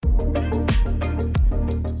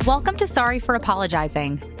Welcome to Sorry for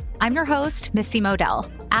Apologizing. I'm your host, Missy Modell,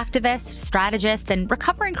 activist, strategist, and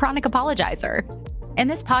recovering chronic apologizer. In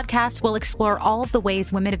this podcast, we'll explore all of the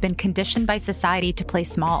ways women have been conditioned by society to play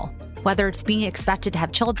small, whether it's being expected to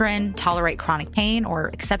have children, tolerate chronic pain, or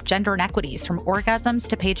accept gender inequities from orgasms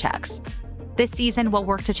to paychecks. This season, we'll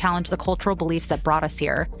work to challenge the cultural beliefs that brought us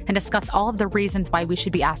here and discuss all of the reasons why we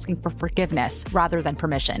should be asking for forgiveness rather than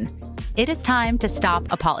permission. It is time to stop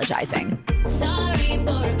apologizing. Sorry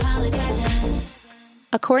for apologizing.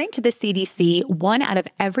 According to the CDC, 1 out of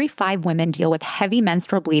every 5 women deal with heavy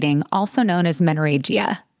menstrual bleeding, also known as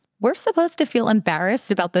menorrhagia. We're supposed to feel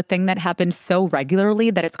embarrassed about the thing that happens so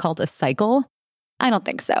regularly that it's called a cycle? I don't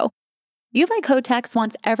think so. U by Kotex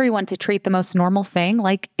wants everyone to treat the most normal thing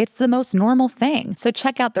like it's the most normal thing. So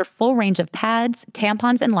check out their full range of pads,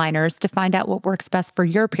 tampons, and liners to find out what works best for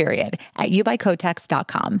your period at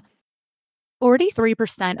ubykotex.com.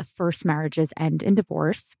 43% of first marriages end in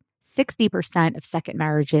divorce, 60% of second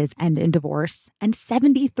marriages end in divorce, and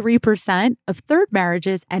 73% of third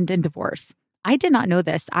marriages end in divorce. I did not know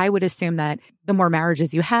this. I would assume that the more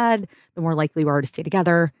marriages you had, the more likely you are to stay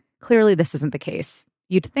together. Clearly, this isn't the case.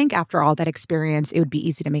 You'd think after all that experience, it would be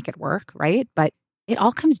easy to make it work, right? But it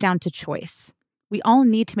all comes down to choice. We all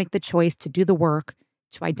need to make the choice to do the work,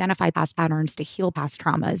 to identify past patterns, to heal past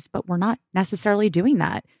traumas, but we're not necessarily doing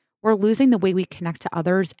that. We're losing the way we connect to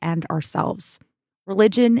others and ourselves.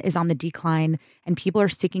 Religion is on the decline, and people are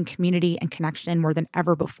seeking community and connection more than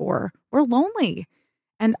ever before. We're lonely.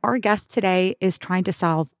 And our guest today is trying to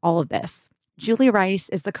solve all of this. Julie Rice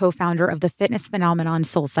is the co-founder of the fitness phenomenon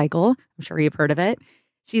SoulCycle. I'm sure you've heard of it.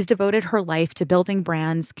 She's devoted her life to building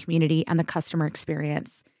brands, community, and the customer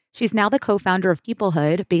experience. She's now the co-founder of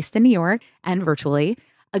Peoplehood, based in New York and virtually,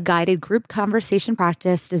 a guided group conversation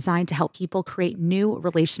practice designed to help people create new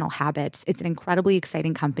relational habits. It's an incredibly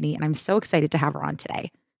exciting company, and I'm so excited to have her on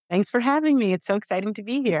today. Thanks for having me. It's so exciting to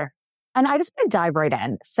be here. And I just want to dive right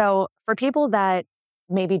in. So for people that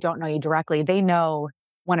maybe don't know you directly, they know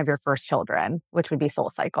one of your first children, which would be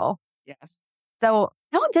SoulCycle. Yes, So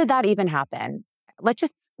how did that even happen? Let's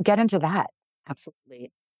just get into that.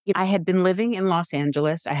 absolutely. I had been living in Los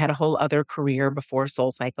Angeles. I had a whole other career before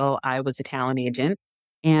SoulCycle. I was a talent agent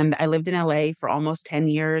and I lived in LA for almost 10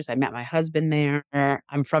 years. I met my husband there.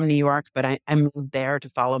 I'm from New York, but I moved there to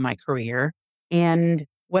follow my career. And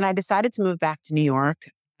when I decided to move back to New York,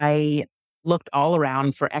 I looked all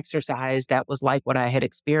around for exercise that was like what I had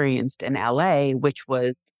experienced in LA, which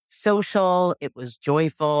was social. It was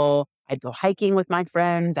joyful. I'd go hiking with my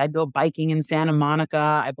friends. I'd go biking in Santa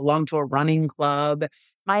Monica. I belonged to a running club.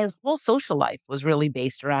 My whole social life was really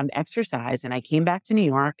based around exercise. And I came back to New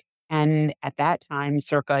York. And at that time,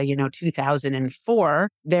 circa, 2004,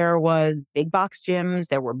 there was big box gyms.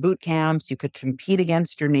 There were boot camps. You could compete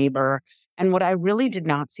against your neighbor. And what I really did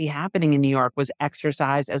not see happening in New York was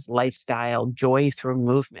exercise as lifestyle, joy through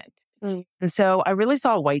movement. And so I really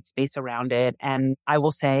saw a white space around it. And I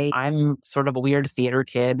will say I'm sort of a weird theater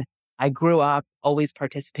kid. I grew up always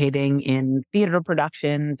participating in theater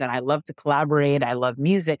productions and I love to collaborate. I love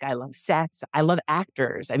music. I love sets. I love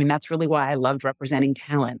actors. I mean, that's really why I loved representing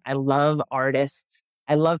talent. I love artists.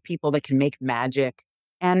 I love people that can make magic.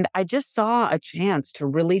 And I just saw a chance to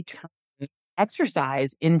really turn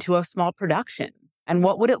exercise into a small production. And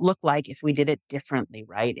what would it look like if we did it differently,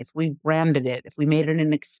 right? If we branded it, if we made it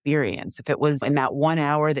an experience, if it was in that 1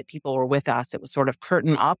 hour that people were with us, it was sort of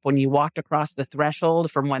curtain up when you walked across the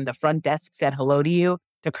threshold from when the front desk said hello to you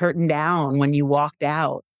to curtain down when you walked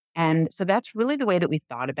out. And so that's really the way that we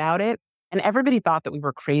thought about it. And everybody thought that we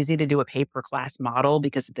were crazy to do a pay-per-class model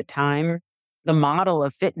because at the time, the model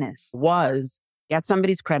of fitness was get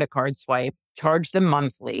somebody's credit card swipe, charge them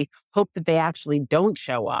monthly, hope that they actually don't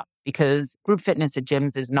show up. Because group fitness at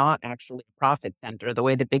gyms is not actually a profit center. The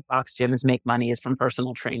way that big box gyms make money is from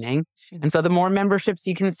personal training. And so the more memberships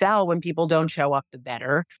you can sell when people don't show up, the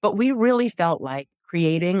better. But we really felt like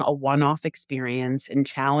creating a one-off experience and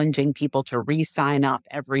challenging people to re-sign up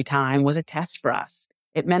every time was a test for us.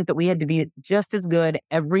 It meant that we had to be just as good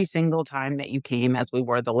every single time that you came as we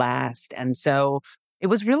were the last. And so it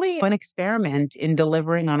was really an experiment in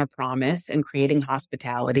delivering on a promise and creating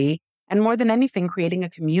hospitality. And more than anything, creating a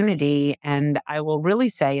community. And I will really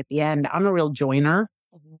say at the end, I'm a real joiner.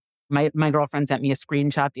 My girlfriend sent me a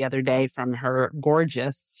screenshot the other day from her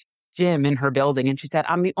gorgeous gym in her building. And she said,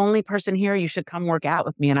 I'm the only person here. You should come work out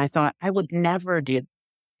with me. And I thought, I would never do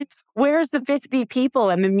that. Where's the 50 people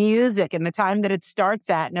and the music and the time that it starts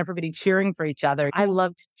at and everybody cheering for each other? I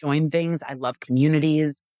love to join things. I love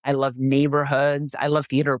communities. I love neighborhoods. I love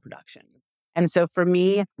theater production. And so for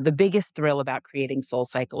me, the biggest thrill about creating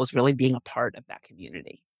SoulCycle was really being a part of that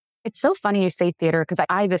community. It's so funny you say theater because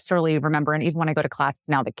I viscerally remember, and even when I go to class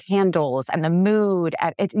now, the candles and the mood.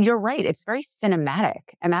 And you're right. It's very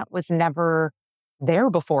cinematic. And that was never there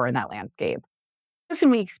before in that landscape. Listen,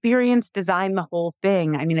 we experience design the whole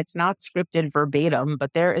thing. I mean, it's not scripted verbatim,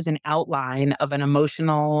 but there is an outline of an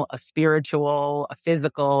emotional, a spiritual, a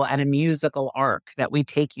physical, and a musical arc that we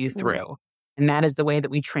take you through. And that is the way that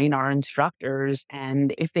we train our instructors.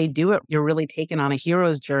 And if they do it, you're really taken on a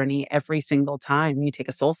hero's journey every single time you take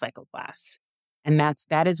a Soul Cycle class. And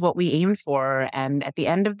that is what we aim for. And at the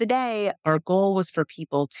end of the day, our goal was for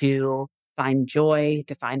people to find joy,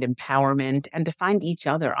 to find empowerment, and to find each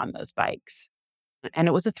other on those bikes. And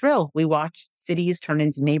it was a thrill. We watched cities turn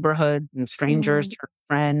into neighborhoods and strangers turn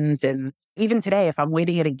friends. And even today, if I'm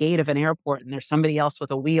waiting at a gate of an airport and there's somebody else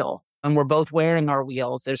with a wheel and we're both wearing our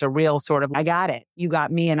wheels, there's a real sort of, I got it, you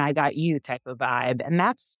got me and I got you type of vibe. And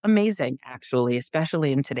that's amazing, actually,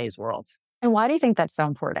 especially in today's world. And why do you think that's so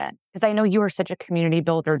important? Because I know you are such a community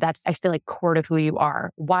builder. That's, I feel like, core to who you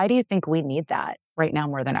are. Why do you think we need that right now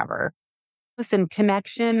more than ever? Listen,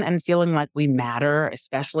 connection and feeling like we matter,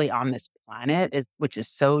 especially on this planet, which is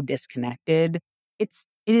so disconnected. It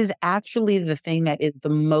is actually the thing that is the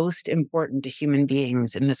most important to human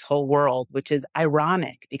beings in this whole world, which is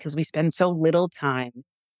ironic because we spend so little time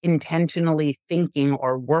intentionally thinking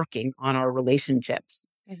or working on our relationships.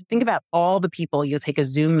 Think about all the people you'll take a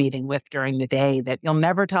Zoom meeting with during the day that you'll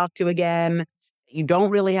never talk to again. You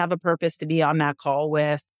don't really have a purpose to be on that call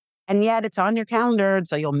with. And yet it's on your calendar.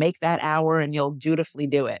 So you'll make that hour and you'll dutifully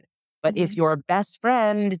do it. But if your best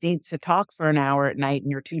friend needs to talk for an hour at night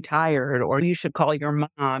and you're too tired, or you should call your mom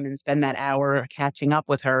and spend that hour catching up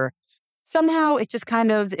with her, somehow it just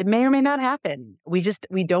it may or may not happen. We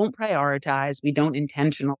don't prioritize. We don't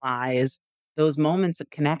intentionalize those moments of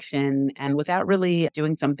connection. And without really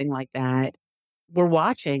doing something like that, we're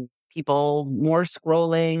watching people more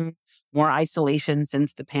scrolling, more isolation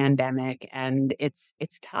since the pandemic. And it's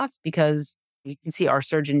tough because you can see our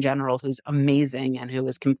Surgeon General, who's amazing and who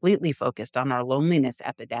is completely focused on our loneliness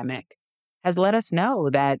epidemic, has let us know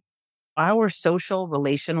that our social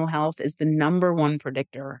relational health is the number one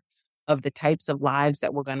predictor of the types of lives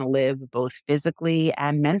that we're going to live, both physically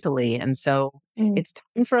and mentally. And so it's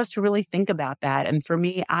time for us to really think about that. And for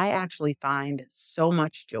me, I actually find so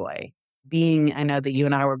much joy I know that you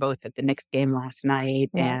and I were both at the Knicks game last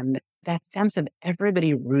night, and that sense of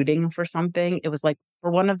everybody rooting for something. It was like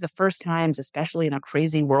for one of the first times, especially in a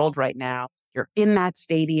crazy world right now, you're in that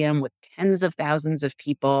stadium with tens of thousands of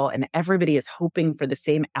people and everybody is hoping for the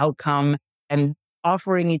same outcome and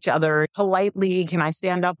offering each other politely, can I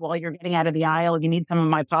stand up while you're getting out of the aisle? You need some of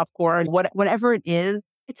my popcorn, whatever it is.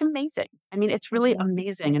 It's amazing. I mean, it's really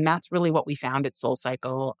amazing. And that's really what we found at Soul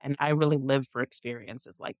Cycle. And I really live for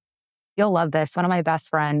experiences like You'll love this. One of my best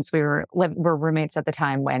friends, we were roommates at the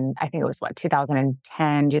time when I think it was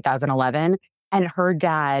 2010, 2011. And her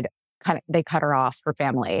dad they cut her off for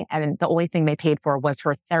family. And the only thing they paid for was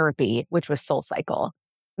her therapy, which was Soul Cycle.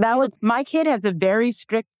 My kid has a very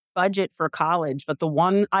strict budget for college, but the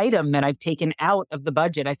one item that I've taken out of the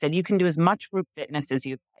budget, I said, you can do as much group fitness as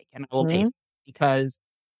you like, and I will pay for it because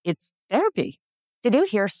it's therapy. Did you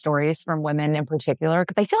hear stories from women in particular?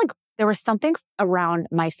 Because I feel like there was something around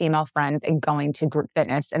my female friends and going to group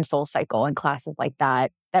fitness and Soul Cycle and classes like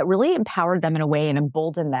that really empowered them in a way and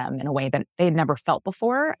emboldened them in a way that they had never felt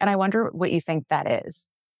before. And I wonder what you think that is.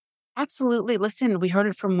 Absolutely. Listen, we heard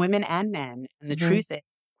it from women and men. And the truth is,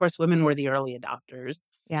 of course, women were the early adopters.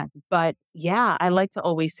 Yeah. But yeah, I like to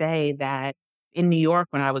always say that in New York,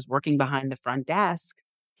 when I was working behind the front desk,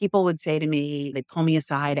 people would say to me, they pull me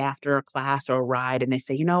aside after a class or a ride and they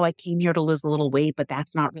say, I came here to lose a little weight, but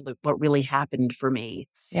that's not really what really happened for me.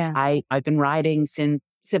 Yeah. I've been riding since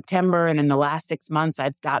September. And in the last 6 months,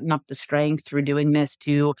 I've gotten up the strength through doing this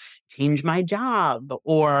to change my job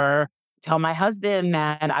or tell my husband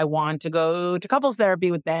that I want to go to couples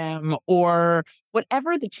therapy with them or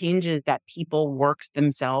whatever the changes that people worked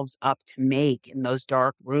themselves up to make in those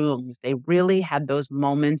dark rooms. They really had those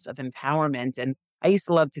moments of empowerment. And I used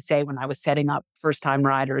to love to say when I was setting up first-time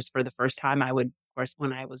riders for the first time, I would, of course,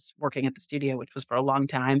 when I was working at the studio, which was for a long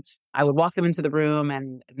time, I would walk them into the room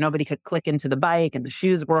and nobody could click into the bike and the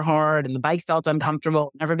shoes were hard and the bike felt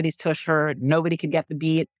uncomfortable. Everybody's tush hurt. Nobody could get the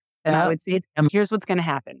beat. And I would say to them, here's what's going to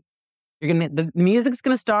happen. The music's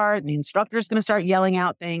going to start and the instructor's going to start yelling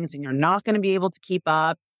out things and you're not going to be able to keep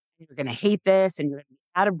up. You're going to hate this and you're going to be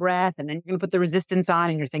out of breath. And then you're going to put the resistance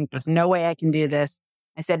on and you're thinking, there's no way I can do this.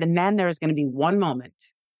 I said, and then there's going to be one moment.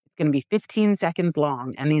 It's going to be 15 seconds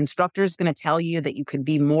long. And the instructor is going to tell you that you could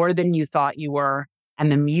be more than you thought you were.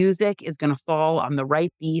 And the music is going to fall on the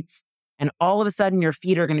right beats. And all of a sudden, your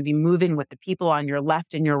feet are going to be moving with the people on your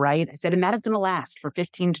left and your right. I said, and that is going to last for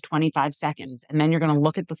 15 to 25 seconds. And then you're going to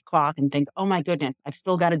look at the clock and think, oh my goodness, I've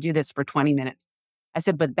still got to do this for 20 minutes. I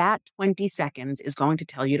said, but that 20 seconds is going to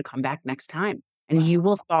tell you to come back next time. And you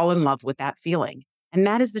will fall in love with that feeling. And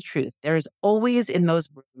that is the truth. There is always in those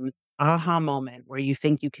rooms, aha moment where you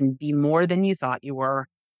think you can be more than you thought you were,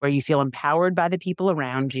 where you feel empowered by the people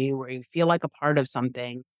around you, where you feel like a part of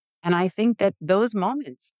something. And I think that those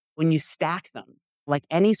moments, when you stack them, like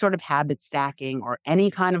any sort of habit stacking or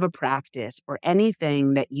any kind of a practice or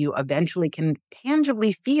anything that you eventually can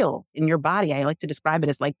tangibly feel in your body, I like to describe it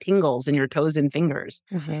as like tingles in your toes and fingers.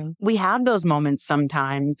 Mm-hmm. We have those moments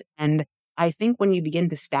sometimes. And I think when you begin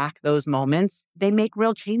to stack those moments, they make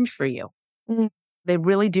real change for you. Mhm. They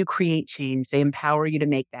really do create change. They empower you to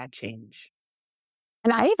make that change.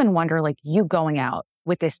 And I even wonder, like, you going out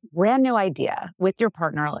with this brand new idea with your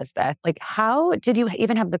partner, Elizabeth, like, how did you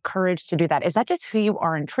even have the courage to do that? Is that just who you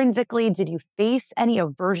are intrinsically? Did you face any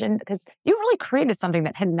aversion? Because you really created something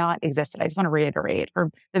that had not existed. I just want to reiterate for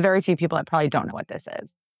the very few people that probably don't know what this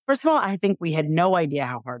is. First of all, I think we had no idea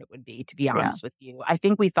how hard it would be, to be honest with you. I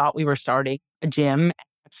think we thought we were starting a gym.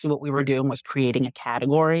 Actually, what we were doing was creating a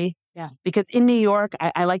category. Yeah. Because in New York,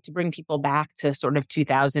 I like to bring people back to sort of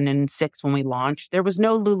 2006 when we launched. There was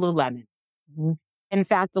no Lululemon. Mhm. In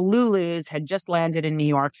fact, the Lulus had just landed in New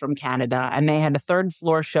York from Canada, and they had a third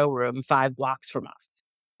floor showroom 5 blocks from us.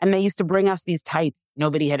 And they used to bring us these tights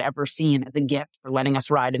nobody had ever seen as a gift for letting us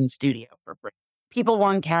ride in the studio for free. People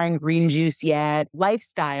weren't carrying green juice yet.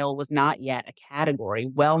 Lifestyle was not yet a category.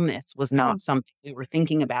 Wellness was not something we were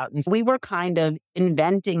thinking about. And so we were kind of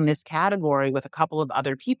inventing this category with a couple of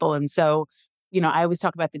other people. And so, I always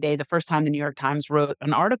talk about the first time the New York Times wrote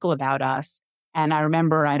an article about us. And I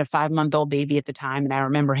remember I had a 5-month-old baby at the time. And I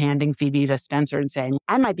remember handing Phoebe to Spencer and saying,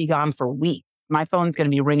 I might be gone for a week. My phone's going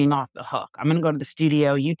to be ringing off the hook. I'm going to go to the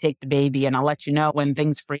studio. You take the baby and I'll let you know when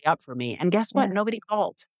things free up for me. And guess what? Yeah. Nobody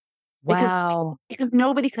called. Wow. Because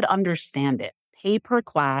nobody could understand it. Pay per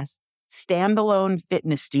class, standalone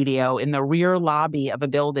fitness studio in the rear lobby of a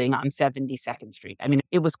building on 72nd Street. I mean,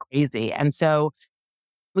 it was crazy. And so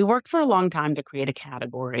we worked for a long time to create a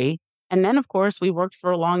category. And then, of course, we worked for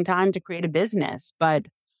a long time to create a business, but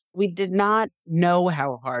we did not know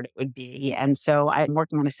how hard it would be. And so I'm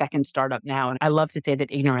working on a second startup now. And I love to say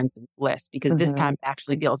that ignorance is bliss because this time it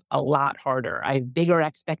actually feels a lot harder. I have bigger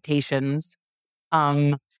expectations.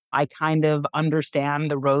 I kind of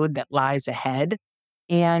understand the road that lies ahead.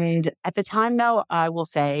 And at the time, though, I will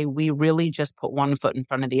say we really just put one foot in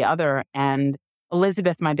front of the other. And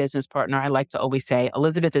Elizabeth, my business partner, I like to always say,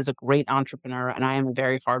 Elizabeth is a great entrepreneur and I am a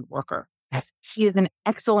very hard worker. She is an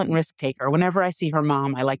excellent risk taker. Whenever I see her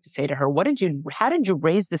mom, I like to say to her, how did you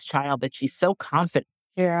raise this child that she's so confident?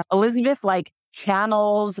 Yeah. Elizabeth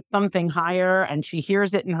channels something higher and she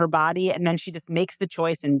hears it in her body and then she just makes the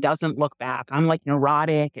choice and doesn't look back. I'm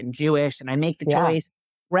neurotic and Jewish and I make the choice,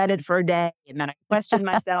 read it for a day and then I question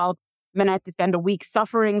myself. And then I have to spend a week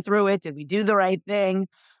suffering through it. Did we do the right thing?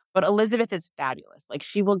 But Elizabeth is fabulous.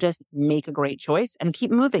 She will just make a great choice and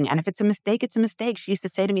keep moving. And if it's a mistake, it's a mistake. She used to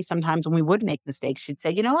say to me sometimes when we would make mistakes, she'd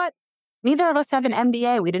say, you know what? Neither of us have an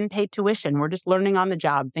MBA. We didn't pay tuition. We're just learning on the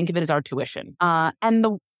job. Think of it as our tuition. And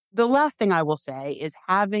the last thing I will say is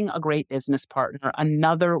having a great business partner,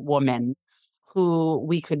 another woman who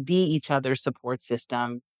we could be each other's support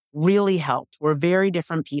system, really helped. We're very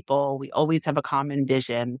different people. We always have a common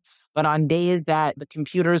vision. But on days that the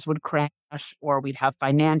computers would crash or we'd have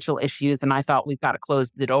financial issues and I thought we've got to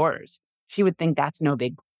close the doors, she would think that's no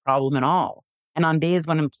big problem at all. And on days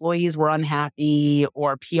when employees were unhappy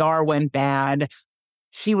or PR went bad,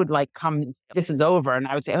 she would come and say, this is over. And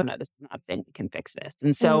I would say, oh no, this is not a thing. We can fix this.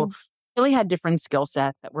 And so really had different skill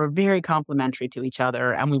sets that were very complementary to each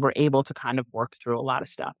other. And we were able to kind of work through a lot of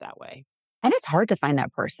stuff that way. And it's hard to find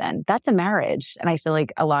that person. That's a marriage. And I feel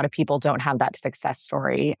like a lot of people don't have that success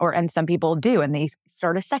story and some people do, and they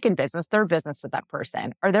start a second business, third business with that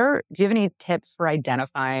person. Do you have any tips for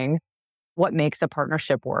identifying what makes a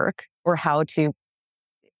partnership work or how to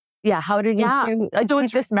keep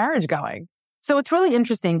this marriage going? So it's really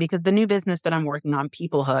interesting because the new business that I'm working on,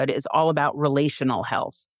 Peoplehood, is all about relational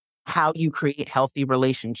health, how you create healthy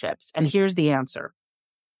relationships. And here's the answer.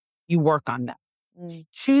 You work on them.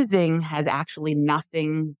 Choosing has actually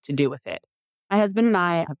nothing to do with it. My husband and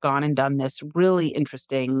I have gone and done this really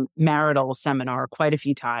interesting marital seminar quite a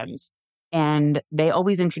few times. And they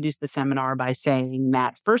always introduce the seminar by saying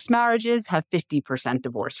that first marriages have 50%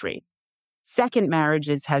 divorce rates. Second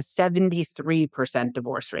marriages has 73%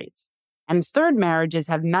 divorce rates. And third marriages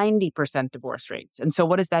have 90% divorce rates. And so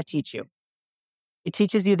what does that teach you? It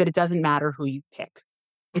teaches you that it doesn't matter who you pick.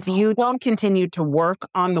 If you don't continue to work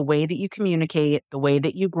on the way that you communicate, the way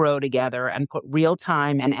that you grow together, and put real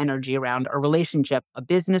time and energy around a relationship, a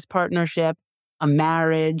business partnership, a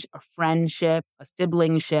marriage, a friendship, a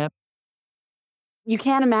siblingship, you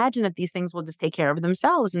can't imagine that these things will just take care of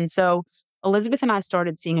themselves. And so Elizabeth and I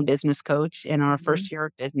started seeing a business coach in our first year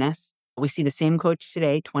of business. We see the same coach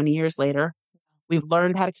today, 20 years later. We've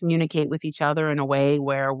learned how to communicate with each other in a way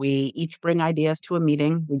where we each bring ideas to a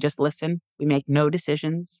meeting. We just listen. We make no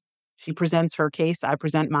decisions. She presents her case, I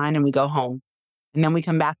present mine, and we go home. And then we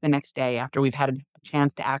come back the next day after we've had a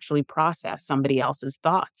chance to actually process somebody else's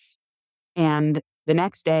thoughts. And the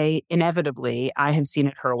next day, inevitably, I have seen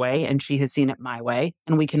it her way and she has seen it my way,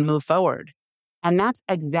 and we can move forward. And that's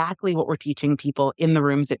exactly what we're teaching people in the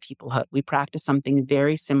rooms at Peoplehood. We practice something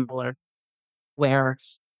very similar where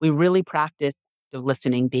we really practice the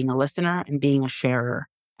listening, being a listener and being a sharer.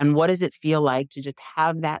 And what does it feel like to just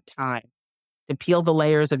have that time to peel the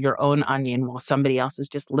layers of your own onion while somebody else is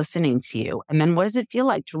just listening to you? And then what does it feel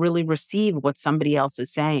like to really receive what somebody else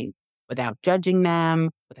is saying without judging them,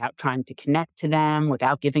 without trying to connect to them,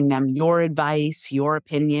 without giving them your advice, your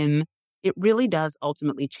opinion? It really does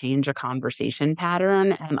ultimately change a conversation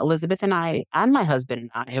pattern. And Elizabeth and I, and my husband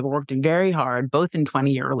and I, have worked very hard, both in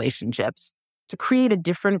 20-year relationships, to create a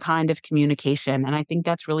different kind of communication. And I think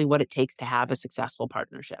that's really what it takes to have a successful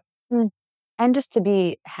partnership. And just to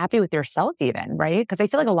be happy with yourself even, right? Because I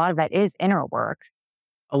feel like a lot of that is inner work.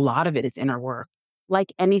 A lot of it is inner work.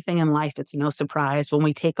 Like anything in life, it's no surprise when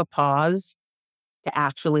we take a pause to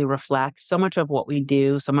actually reflect. So much of what we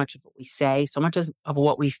do, so much of what we say, so much of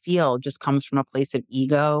what we feel just comes from a place of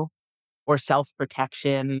ego or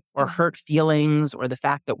self-protection or hurt feelings or the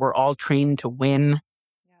fact that we're all trained to win.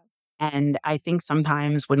 And I think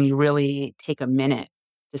sometimes when you really take a minute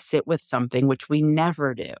to sit with something, which we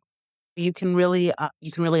never do, you can really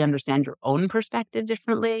understand your own perspective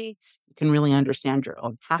differently. You can really understand your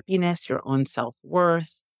own happiness, your own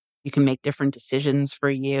self-worth. You can make different decisions for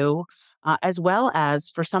you, as well as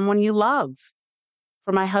for someone you love.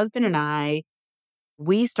 For my husband and I,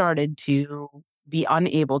 we started to be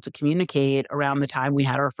unable to communicate around the time we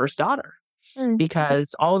had our first daughter,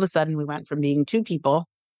 because all of a sudden we went from being two people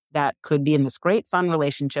that could be in this great fun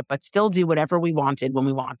relationship, but still do whatever we wanted when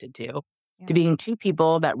we wanted to being two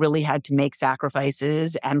people that really had to make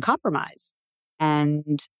sacrifices and compromise.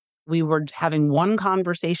 And we were having one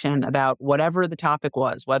conversation about whatever the topic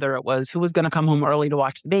was, whether it was who was going to come home early to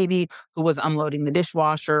watch the baby, who was unloading the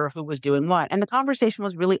dishwasher, who was doing what. And the conversation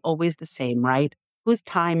was really always the same, right? Whose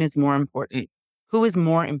time is more important? Who is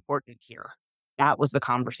more important here? That was the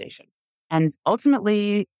conversation. And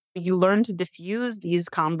ultimately, you learn to diffuse these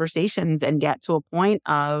conversations and get to a point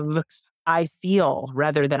of I feel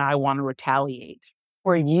rather than I want to retaliate.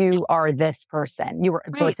 Where you are this person. You were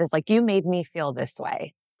versus like, you made me feel this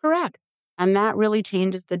way. Correct. And that really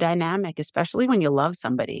changes the dynamic, especially when you love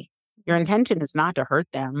somebody. Your intention is not to hurt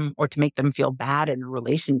them or to make them feel bad in a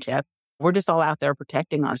relationship. We're just all out there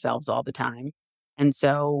protecting ourselves all the time. And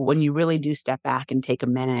so when you really do step back and take a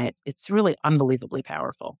minute, it's really unbelievably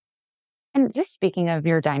powerful. And just speaking of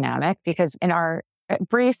your dynamic, because in our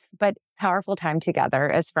brief but powerful time together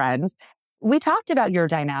as friends, we talked about your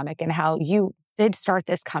dynamic and how you did start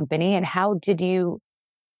this company and how did you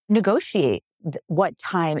negotiate what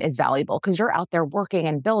time is valuable? Because you're out there working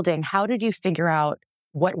and building. How did you figure out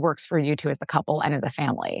what works for you two as a couple and as a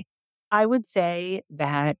family? I would say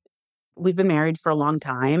that we've been married for a long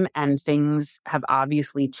time and things have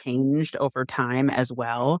obviously changed over time as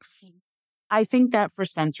well. I think that for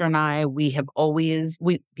Spencer and I,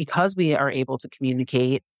 because we are able to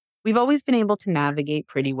communicate, we've always been able to navigate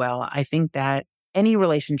pretty well. I think that any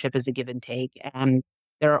relationship is a give and take. And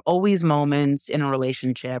there are always moments in a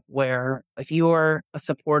relationship where if you're a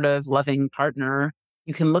supportive, loving partner,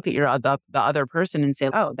 you can look at the other person and say,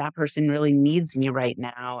 oh, that person really needs me right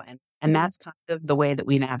now. And that's kind of the way that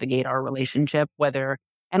we navigate our relationship,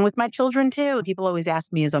 and with my children too. People always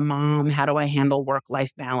ask me as a mom, how do I handle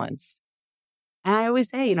work-life balance? And I always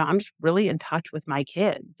say, I'm just really in touch with my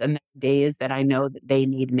kids and there are days that I know that they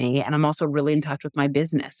need me. And I'm also really in touch with my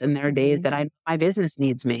business. And there are days that I know my business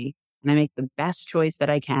needs me. And I make the best choice that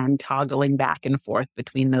I can, toggling back and forth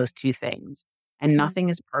between those two things. And nothing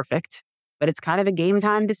is perfect, but it's kind of a game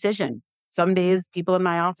time decision. Some days people in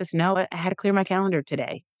my office know I had to clear my calendar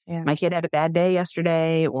today. Yeah. My kid had a bad day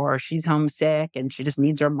yesterday, or she's homesick and she just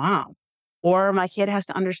needs her mom. Or my kid has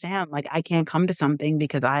to understand, like, I can't come to something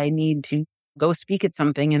because I need to go speak at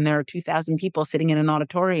something and there are 2,000 people sitting in an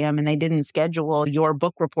auditorium and they didn't schedule your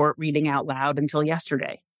book report reading out loud until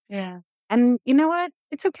yesterday. Yeah. And you know what?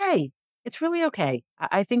 It's okay. It's really okay.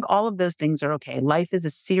 I think all of those things are okay. Life is a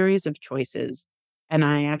series of choices. And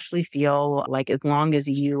I actually feel like as long as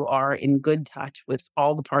you are in good touch with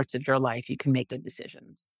all the parts of your life, you can make good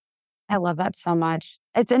decisions. I love that so much.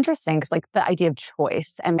 It's interesting because, like, the idea of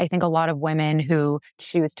choice. And I think a lot of women who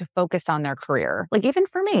choose to focus on their career, like, even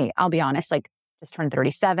for me, I'll be honest, like, just turned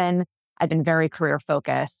 37. I've been very career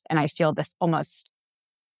focused, and I feel this almost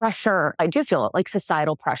pressure. I do feel it, like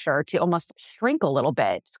societal pressure to almost shrink a little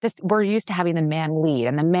bit because we're used to having the man lead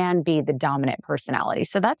and the man be the dominant personality.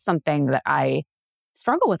 So that's something that I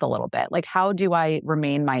struggle with a little bit. Like, how do I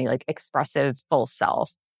remain my like expressive full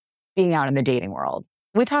self being out in the dating world?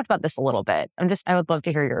 We talked about this a little bit. I would love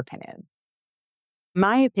to hear your opinion.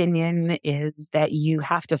 My opinion is that you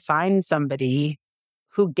have to find somebody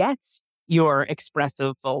who gets your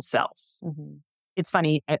expressive full self. Mm-hmm. It's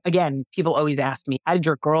funny. Again, people always ask me, how did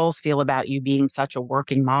your girls feel about you being such a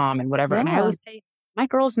working mom and whatever? And I Yeah. always say, my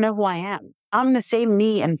girls know who I am. I'm the same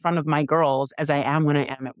me in front of my girls as I am when I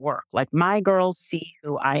am at work. Like, my girls see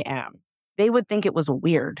who I am. They would think it was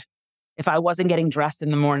weird if I wasn't getting dressed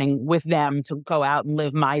in the morning with them to go out and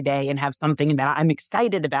live my day and have something that I'm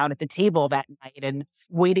excited about at the table that night and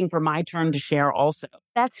waiting for my turn to share also.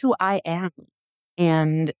 That's who I am.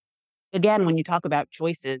 And again, when you talk about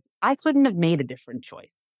choices, I couldn't have made a different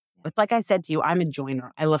choice. But like I said to you, I'm a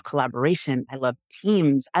joiner. I love collaboration. I love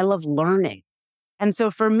teams. I love learning. And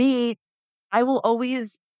so for me, I will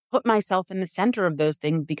always put myself in the center of those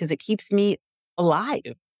things because it keeps me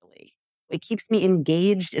alive. Really. It keeps me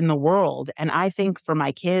engaged in the world. And I think for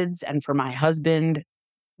my kids and for my husband,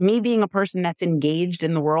 me being a person that's engaged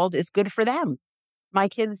in the world is good for them. My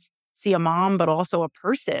kids see a mom, but also a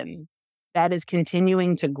person that is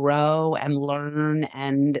continuing to grow and learn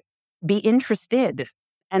and be interested.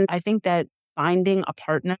 And I think that finding a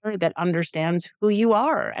partner that understands who you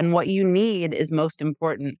are and what you need is most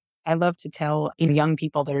important. I love to tell young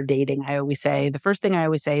people that are dating, the first thing I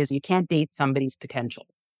always say is you can't date somebody's potential.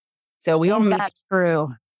 So That's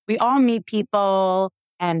true. we all meet people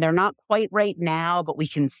and they're not quite right now, but we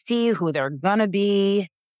can see who they're going to be.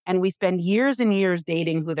 And we spend years and years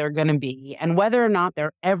dating who they're going to be. And whether or not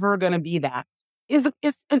they're ever going to be that is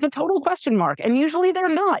a total question mark. And usually they're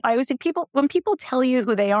not. I always say when people tell you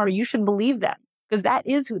who they are, you should believe them because that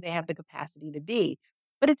is who they have the capacity to be.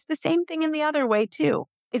 But it's the same thing in the other way too.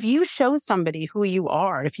 If you show somebody who you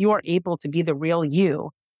are, if you are able to be the real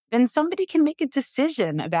you, then somebody can make a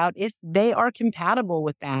decision about if they are compatible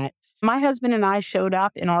with that. My husband and I showed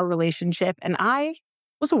up in our relationship and I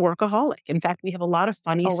was a workaholic. In fact, we have a lot of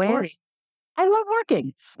funny stories. I love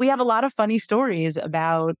working. We have a lot of funny stories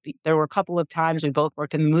about, there were a couple of times we both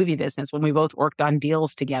worked in the movie business when we both worked on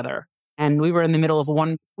deals together. And we were in the middle of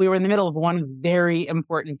one very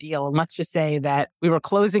important deal. And let's just say that we were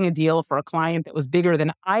closing a deal for a client that was bigger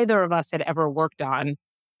than either of us had ever worked on.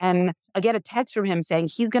 And I get a text from him saying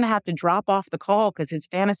he's going to have to drop off the call because his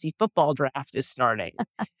fantasy football draft is starting.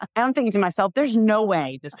 And I'm thinking to myself, there's no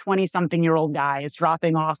way this 20-something-year-old guy is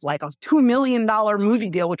dropping off like a $2 million movie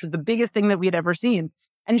deal, which was the biggest thing that we had ever seen.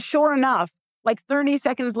 And sure enough, like 30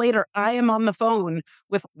 seconds later, I am on the phone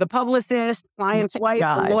with the publicist, client's wife,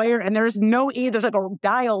 the lawyer, and there's like a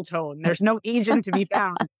dial tone. There's no agent to be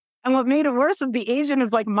found. And what made it worse is the agent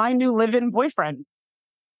is like my new live-in boyfriend.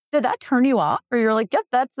 Did that turn you off? Or you're like, yep,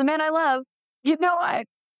 that's the man I love? You know what?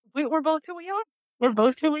 We're both who we are. We're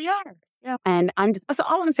both who we are. Yeah. And so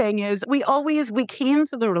all I'm saying is we came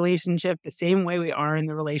to the relationship the same way we are in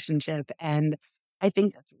the relationship. And I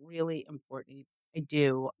think that's really important. I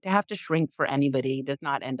do. To have to shrink for anybody does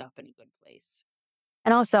not end up in a good place.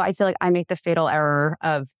 And also, I feel like I make the fatal error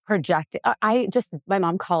of projecting. My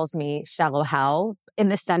mom calls me shallow hell in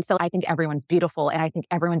the sense that I think everyone's beautiful and I think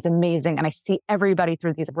everyone's amazing. And I see everybody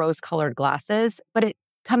through these rose-colored glasses, but it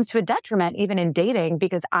comes to a detriment even in dating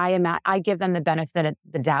because I give them the benefit of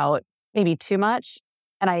the doubt, maybe too much.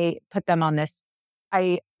 And I put them on this,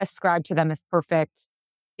 I ascribe to them as perfect.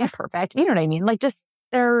 You know what I mean? Like just,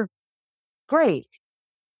 they're great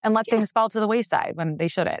and let things fall to the wayside when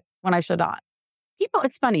I should not.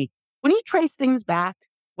 It's funny. When you trace things back,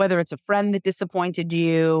 whether it's a friend that disappointed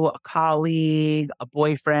you, a colleague, a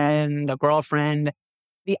boyfriend, a girlfriend,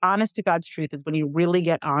 the honest to God's truth is when you really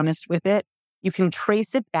get honest with it, you can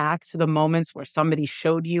trace it back to the moments where somebody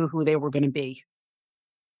showed you who they were going to be.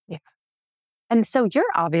 Yeah. And so you're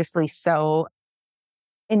obviously so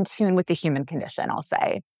in tune with the human condition, I'll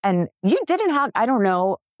say. And you didn't have, I don't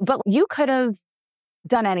know, but you could have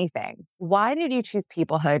done anything. Why did you choose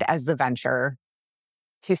peoplehood as the venture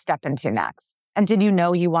to step into next? And did you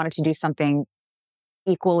know you wanted to do something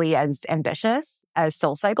equally as ambitious as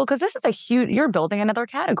SoulCycle? Because this is you're building another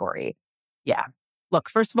category. Yeah. Look,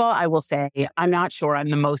 first of all, I will say I'm not sure I'm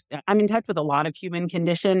in touch with a lot of human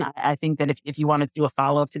condition. I think that if you wanted to do a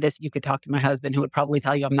follow up to this, you could talk to my husband, who would probably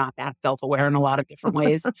tell you I'm not that self aware in a lot of different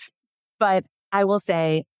ways. But I will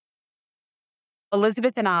say,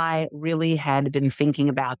 Elizabeth and I really had been thinking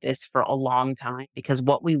about this for a long time, because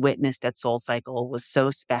what we witnessed at SoulCycle was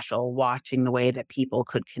so special, watching the way that people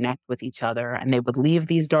could connect with each other, and they would leave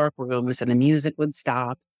these dark rooms and the music would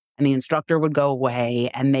stop and the instructor would go away,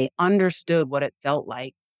 and they understood what it felt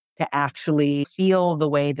like to actually feel the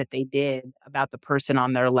way that they did about the person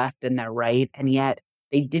on their left and their right. And yet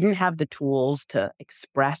they didn't have the tools to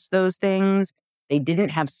express those things. They didn't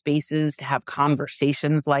have spaces to have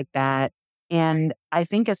conversations like that. And I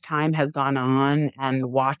think as time has gone on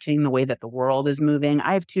and watching the way that the world is moving,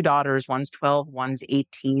 I have two daughters, one's 12, one's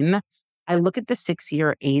 18. I look at the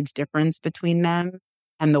 6-year age difference between them,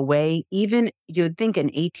 and the way even you'd think an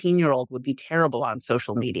 18-year-old would be terrible on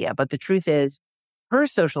social media. But the truth is, her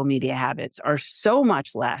social media habits are so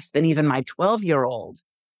much less than even my 12-year-old.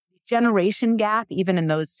 Generation gap, even in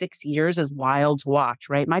those 6 years, is wild to watch,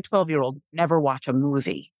 right? My 12-year-old never watch a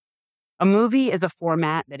movie. A movie is a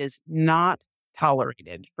format that is not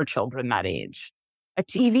tolerated for children that age. A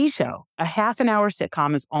TV show, a half an hour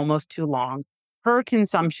sitcom, is almost too long. Her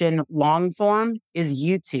consumption, long form, is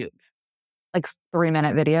YouTube. Like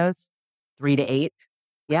 3-minute videos? 3 to 8.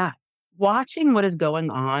 Yeah. Watching what is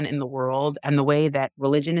going on in the world and the way that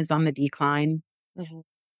religion is on the decline.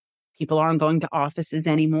 People aren't going to offices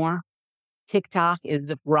anymore. TikTok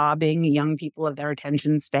is robbing young people of their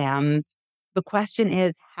attention spans. The question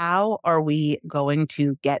is, how are we going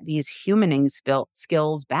to get these humaning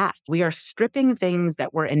skills back? We are stripping things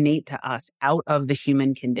that were innate to us out of the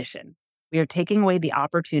human condition. We are taking away the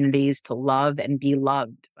opportunities to love and be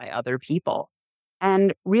loved by other people.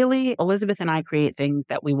 And really, Elizabeth and I create things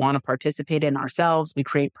that we want to participate in ourselves. We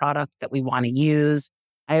create products that we want to use.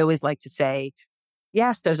 I always like to say,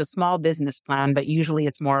 yes, there's a small business plan, but usually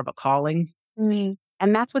it's more of a calling. And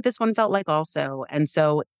that's what this one felt like also. And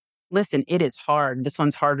so, listen, it is hard. This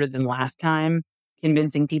one's harder than last time,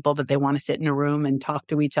 convincing people that they want to sit in a room and talk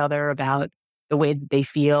to each other about the way that they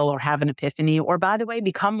feel, or have an epiphany, or, by the way,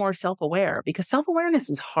 become more self-aware, because self-awareness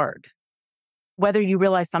is hard. Whether you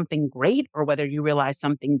realize something great or whether you realize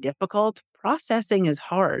something difficult, processing is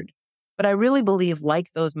hard. But I really believe,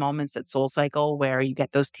 like those moments at SoulCycle where you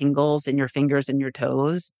get those tingles in your fingers and your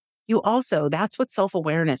toes, that's what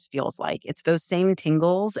self-awareness feels like. It's those same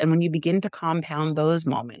tingles. And when you begin to compound those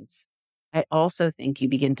moments, I also think you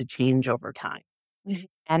begin to change over time.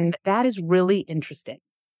 And that is really interesting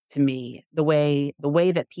to me, the way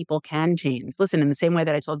that people can change. Listen, in the same way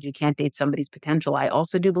that I told you can't date somebody's potential, I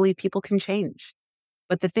also do believe people can change.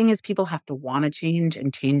 But the thing is, people have to want to change,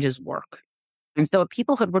 and change is work. And so at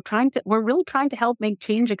Peoplehood, we're really trying to help make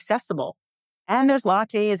change accessible. And there's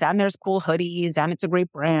lattes, and there's cool hoodies, and it's a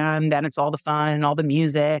great brand, and it's all the fun and all the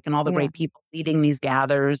music and all the great people leading these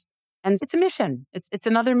gathers. And it's a mission. It's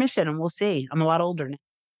another mission, and we'll see. I'm a lot older now.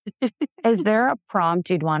 Is there a prompt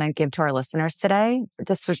you'd want to give to our listeners today,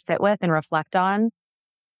 just to sit with and reflect on?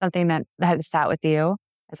 Something that has sat with you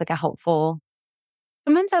as like a helpful.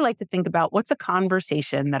 Sometimes I like to think about, what's a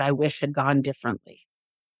conversation that I wish had gone differently?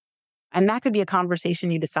 And that could be a conversation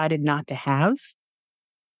you decided not to have.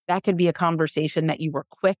 That could be a conversation that you were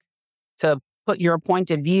quick to put your point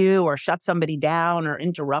of view or shut somebody down or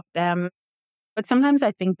interrupt them. But sometimes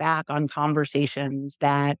I think back on conversations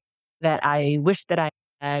that I wish that I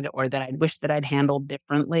had, or that I wish that I'd handled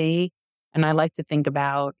differently. And I like to think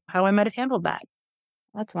about how I might have handled that.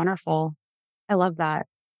 That's wonderful. I love that.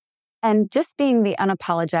 And just being the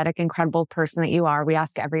unapologetic, incredible person that you are, we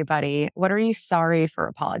ask everybody, what are you sorry for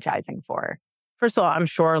apologizing for? First of all, I'm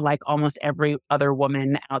sure, like almost every other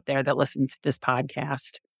woman out there that listens to this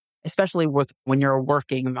podcast, especially when you're a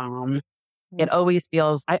working mom, it always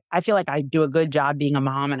feels, I feel like I do a good job being a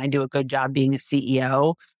mom and I do a good job being a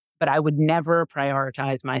CEO, but I would never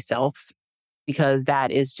prioritize myself, because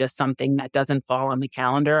that is just something that doesn't fall on the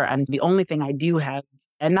calendar. And the only thing I do have,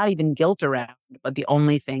 and not even guilt around, but the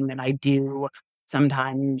only thing that I do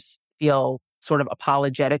sometimes feel sort of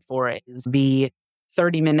apologetic for it is the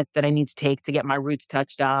 30 minutes that I need to take to get my roots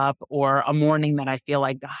touched up, or a morning that I feel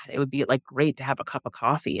like, God, it would be like great to have a cup of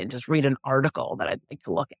coffee and just read an article that I'd like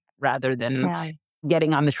to look at, rather than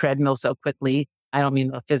getting on the treadmill so quickly. I don't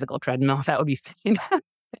mean the physical treadmill. That would be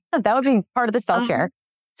That would be part of the self-care.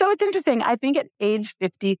 So it's interesting. I think at age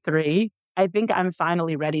 53, I think I'm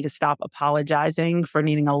finally ready to stop apologizing for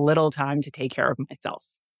needing a little time to take care of myself.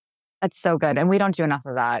 That's so good. And we don't do enough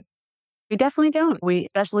of that. We definitely don't.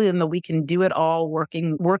 Especially in the we can do it all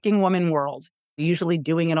working woman world. Usually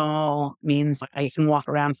doing it all means I can walk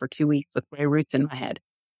around for 2 weeks with gray roots in my head.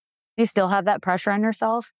 Do you still have that pressure on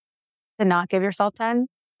yourself to not give yourself time?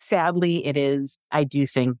 Sadly, it is. I do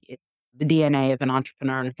think it's the DNA of an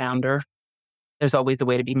entrepreneur and founder. There's always a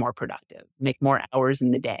way to be more productive, make more hours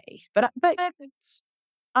in the day. But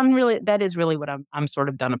that is really what I'm sort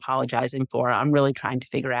of done apologizing for. I'm really trying to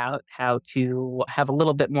figure out how to have a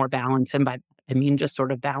little bit more balance. And by that, I mean just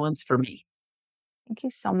sort of balance for me. Thank you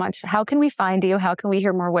so much. How can we find you? How can we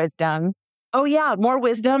hear more wisdom? Oh, yeah, more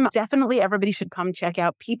wisdom. Definitely everybody should come check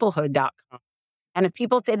out peoplehood.com. And if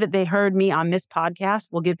people say that they heard me on this podcast,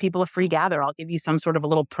 we'll give people a free gather. I'll give you some sort of a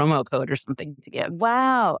little promo code or something to give.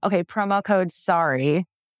 Wow. Okay. Promo code sorry.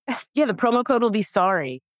 Yeah, the promo code will be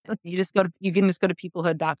sorry. You can just go to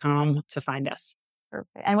peoplehood.com to find us.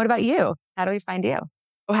 Perfect. And what about you? How do we find you?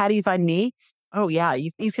 Oh, how do you find me? Oh, yeah.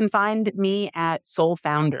 You can find me at Soul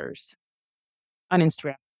Founders on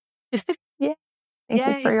Instagram. Yeah. Thank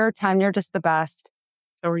you for your time. You're just the best.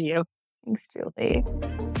 So are you. Thanks, Julie.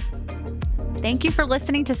 Thank you for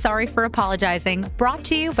listening to Sorry for Apologizing, brought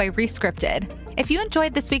to you by Rescripted. If you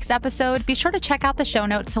enjoyed this week's episode, be sure to check out the show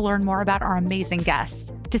notes to learn more about our amazing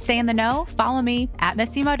guests. To stay in the know, follow me at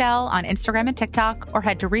Missy Modell on Instagram and TikTok, or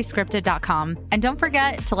head to rescripted.com. And don't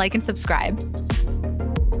forget to like and subscribe.